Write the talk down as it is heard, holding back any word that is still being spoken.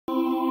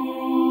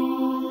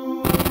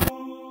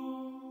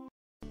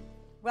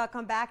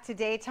Welcome back to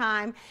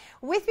Daytime.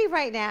 With me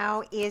right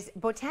now is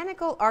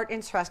Botanical Art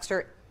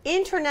instructor,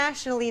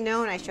 internationally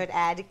known, I should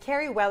add,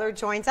 Kerri Weller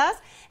joins us.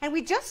 And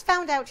we just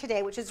found out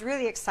today, which is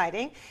really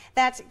exciting,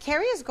 that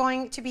Kerri is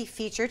going to be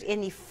featured in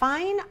the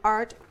Fine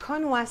Art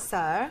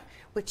Connoisseur,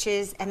 which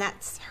is, and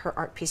that's her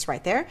art piece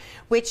right there,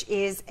 which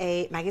is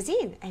a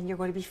magazine, and you're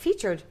going to be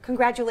featured.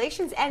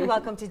 Congratulations and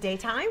welcome to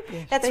Daytime.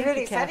 Yes, that's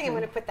really exciting. Catherine. I'm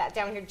going to put that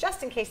down here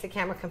just in case the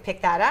camera can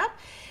pick that up.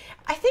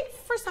 I think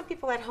for some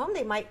people at home,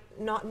 they might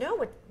not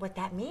know what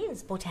that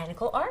means,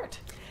 botanical art.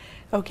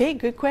 Okay,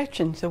 good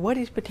question. So what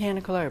is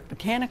botanical art?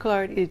 Botanical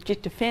art is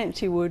just a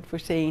fancy word for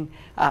saying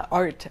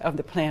art of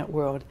the plant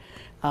world.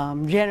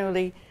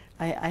 Generally,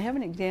 I have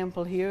an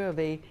example here of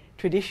a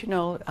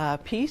traditional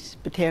piece,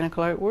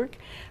 botanical artwork.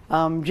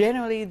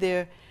 Generally,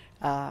 they're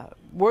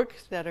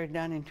works that are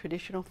done in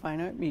traditional fine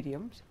art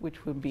mediums,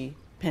 which would be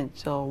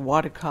pencil,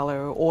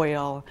 watercolor,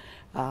 oil,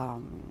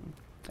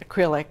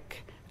 acrylic,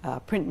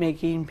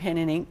 printmaking, pen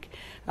and ink,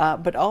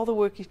 but all the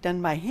work is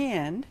done by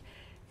hand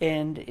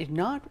and is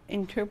not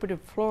interpretive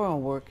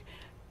floral work.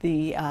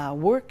 The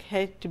work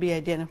has to be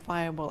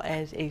identifiable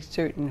as a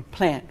certain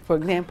plant. For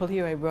example,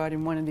 here I brought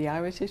in one of the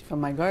irises from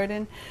my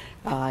garden.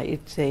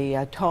 It's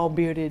a tall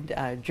bearded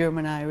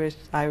German iris,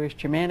 Iris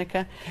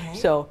germanica. Okay.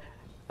 So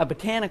a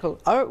botanical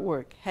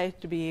artwork has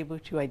to be able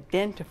to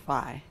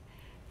identify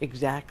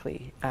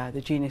exactly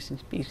the genus and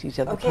species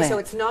of the plant. Okay, so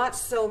it's not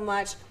so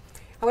much,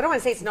 I don't want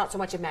to say it's not so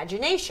much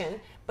imagination,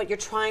 but you're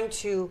trying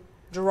to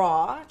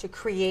draw, to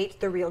create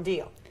the real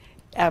deal.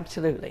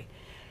 Absolutely.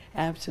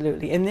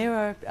 Absolutely. And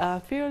there are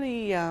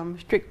fairly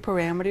strict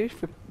parameters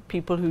for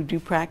people who do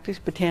practice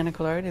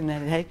botanical art, and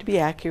that it has to be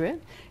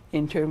accurate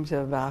in terms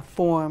of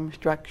form,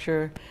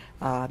 structure,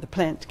 the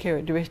plant's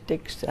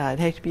characteristics. It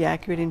has to be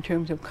accurate in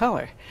terms of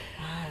color.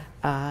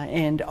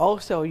 And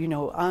also, you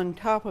know, on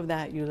top of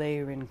that, you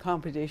layer in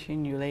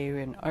composition, you layer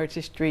in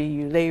artistry,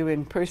 you layer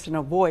in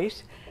personal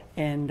voice,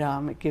 and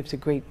it gives a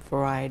great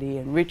variety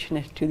and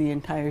richness to the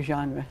entire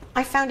genre.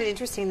 I found it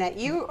interesting that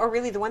you are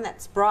really the one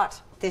that's brought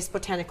this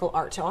botanical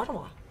art to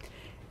Ottawa.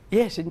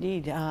 Yes,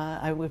 indeed.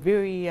 I was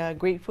very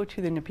grateful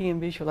to the Nepean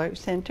Visual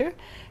Arts Centre,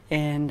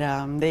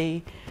 and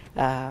they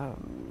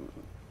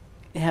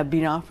have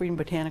been offering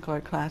botanical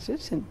art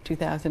classes since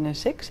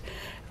 2006.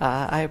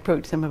 I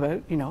approached them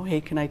about, you know, hey,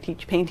 can I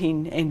teach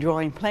painting and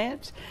drawing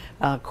plants?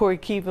 Corey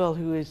Keeville,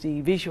 who is the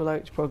visual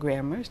arts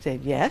programmer,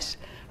 said yes.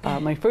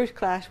 My first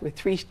class with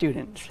 3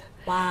 students.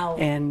 Wow.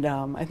 And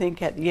I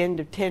think at the end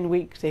of 10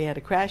 weeks they had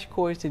a crash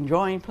course in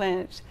drawing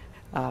plants,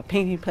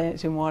 painting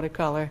plants in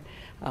watercolor.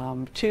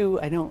 2,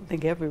 I don't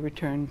think ever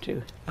returned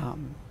to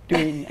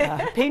doing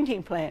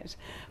painting plants,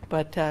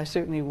 but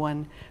certainly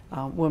one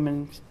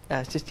woman,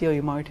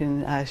 Cecilia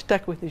Martin,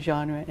 stuck with the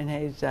genre and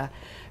has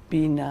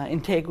been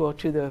integral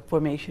to the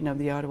formation of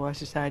the Ottawa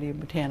Society of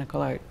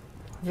Botanical Art.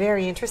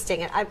 Very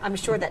interesting, and I'm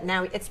sure that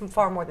now it's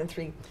far more than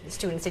 3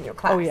 students in your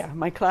class. Oh yeah,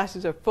 my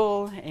classes are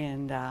full,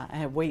 and I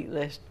have wait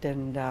lists,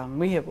 and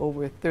we have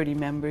over 30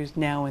 members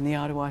now in the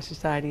Ottawa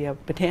Society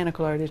of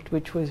Botanical Artists,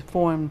 which was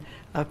formed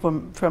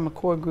from a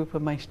core group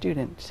of my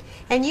students.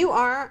 And you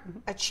are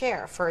a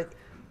chair for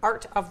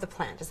Art of the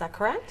Plant, is that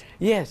correct?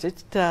 Yes,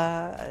 it's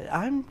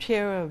I'm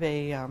chair of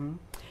a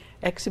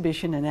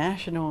exhibition, a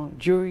national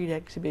juried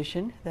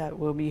exhibition that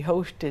will be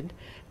hosted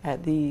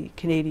at the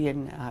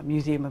Canadian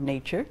Museum of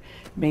Nature,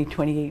 May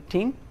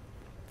 2018.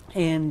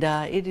 And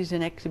it is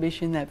an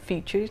exhibition that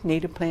features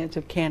native plants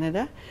of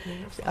Canada.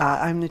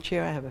 I'm the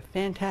chair. I have a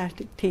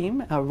fantastic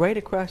team right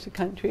across the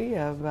country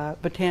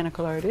of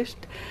botanical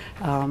artists.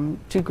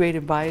 2 great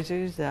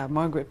advisors,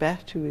 Margaret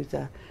Best, who is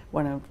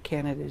one of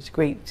Canada's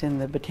greats in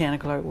the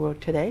botanical art world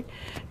today,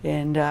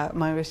 and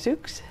Myra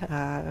Sukes,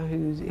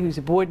 who's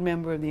a board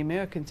member of the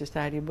American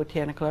Society of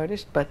Botanical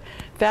Artists, but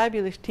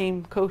fabulous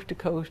team, coast to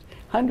coast,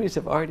 hundreds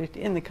of artists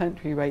in the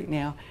country right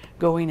now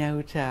going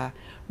out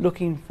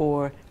looking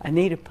for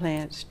native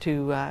plants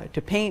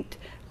to paint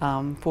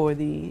for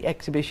the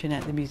exhibition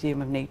at the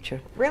Museum of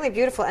Nature. Really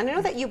beautiful. And I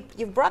know that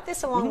you've brought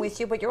this along with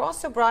you, but you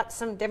also brought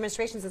some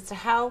demonstrations as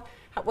to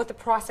what the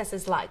process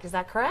is like. Is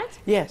that correct?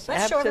 Yes,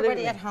 Let's absolutely. show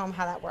everybody at home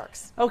how that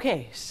works.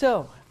 Okay,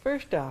 so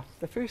first off,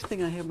 the first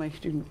thing I have my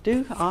students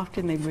do,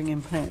 often they bring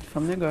in plants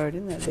from their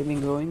garden that they've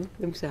been growing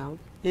themselves,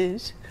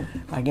 is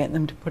I get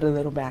them to put a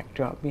little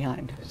backdrop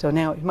behind. So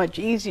now it's much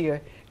easier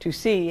to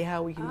see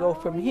how we can go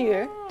from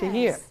here to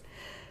here.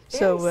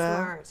 Very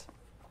smart.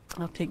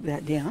 I'll take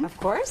that down. Of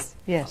course.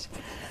 Yes.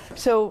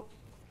 So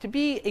to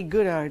be a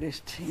good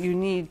artist, you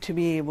need to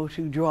be able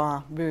to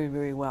draw very,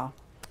 very well.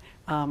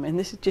 And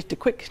this is just a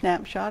quick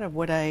snapshot of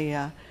what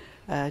I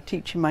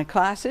teach in my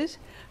classes.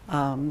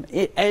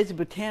 As a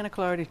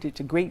botanical artist, it's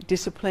a great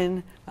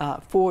discipline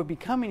for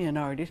becoming an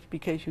artist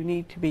because you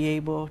need to be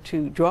able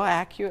to draw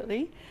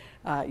accurately.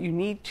 You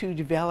need to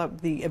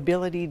develop the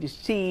ability to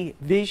see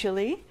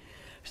visually.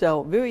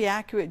 So very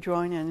accurate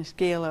drawing on a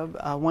scale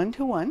of 1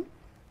 to 1.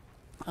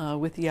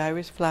 With the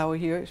iris flower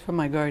here, it's from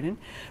my garden.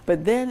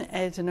 But then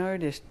as an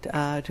artist,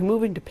 to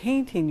move into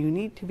painting, you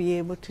need to be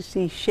able to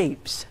see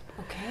shapes.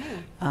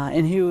 Okay.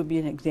 And here would be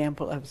an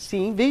example of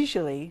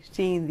visually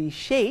seeing the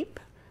shape.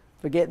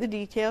 Forget the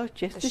details,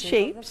 just the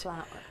shapes.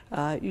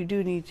 You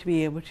do need to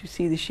be able to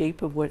see the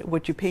shape of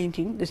what you're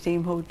painting. The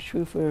same holds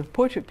true for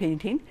portrait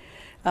painting.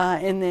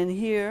 And then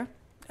here,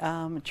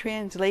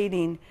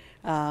 translating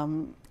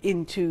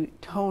into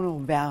tonal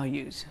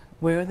values.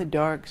 Where are the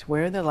darks,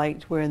 where are the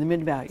lights, where are the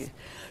mid-values?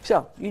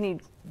 So you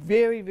need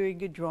very, very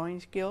good drawing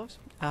skills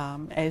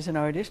as an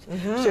artist.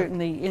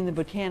 Certainly in the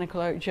botanical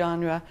art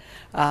genre,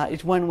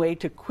 it's one way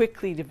to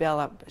quickly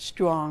develop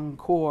strong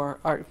core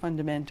art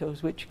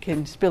fundamentals which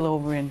can spill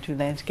over into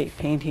landscape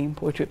painting,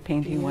 portrait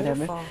painting,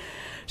 whatever.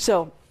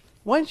 So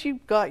once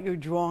you've got your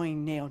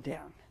drawing nailed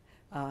down,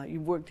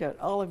 you've worked out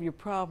all of your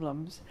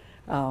problems,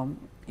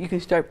 you can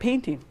start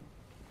painting.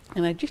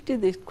 And I just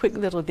did this quick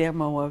little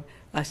demo of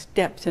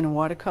steps in a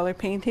watercolor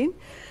painting.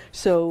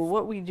 So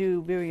what we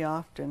do very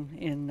often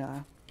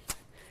in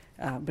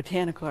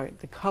botanical art,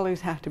 the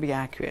colors have to be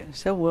accurate.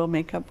 So we'll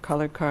make up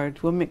color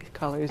cards, we'll mix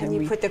colors. And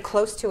you put the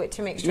close to it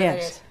to make sure that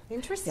it's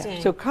interesting. Yeah.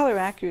 So color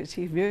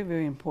accuracy is very,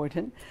 very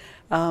important.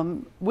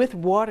 With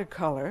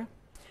watercolor,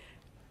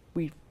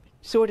 we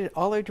sorted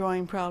all our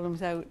drawing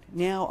problems out.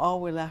 Now all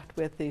we're left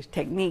with is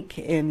technique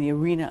in the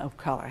arena of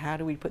color. How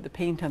do we put the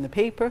paint on the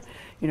paper?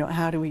 You know,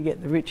 how do we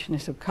get the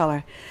richness of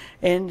color?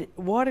 And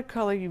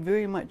watercolor, you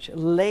very much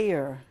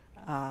layer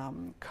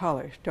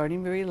color,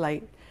 starting very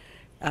light,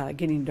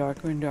 getting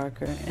darker and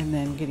darker, and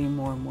then getting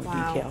more and more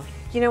detailed.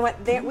 You know what?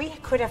 We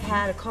could have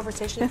had a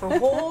conversation for a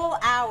whole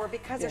hour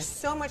because there's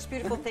so much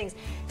beautiful things.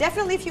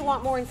 Definitely, if you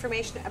want more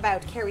information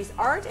about Kerri's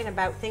art and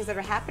about things that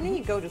are happening,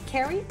 you go to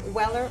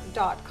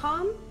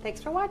kerriweller.com.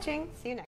 Thanks for watching. See you next.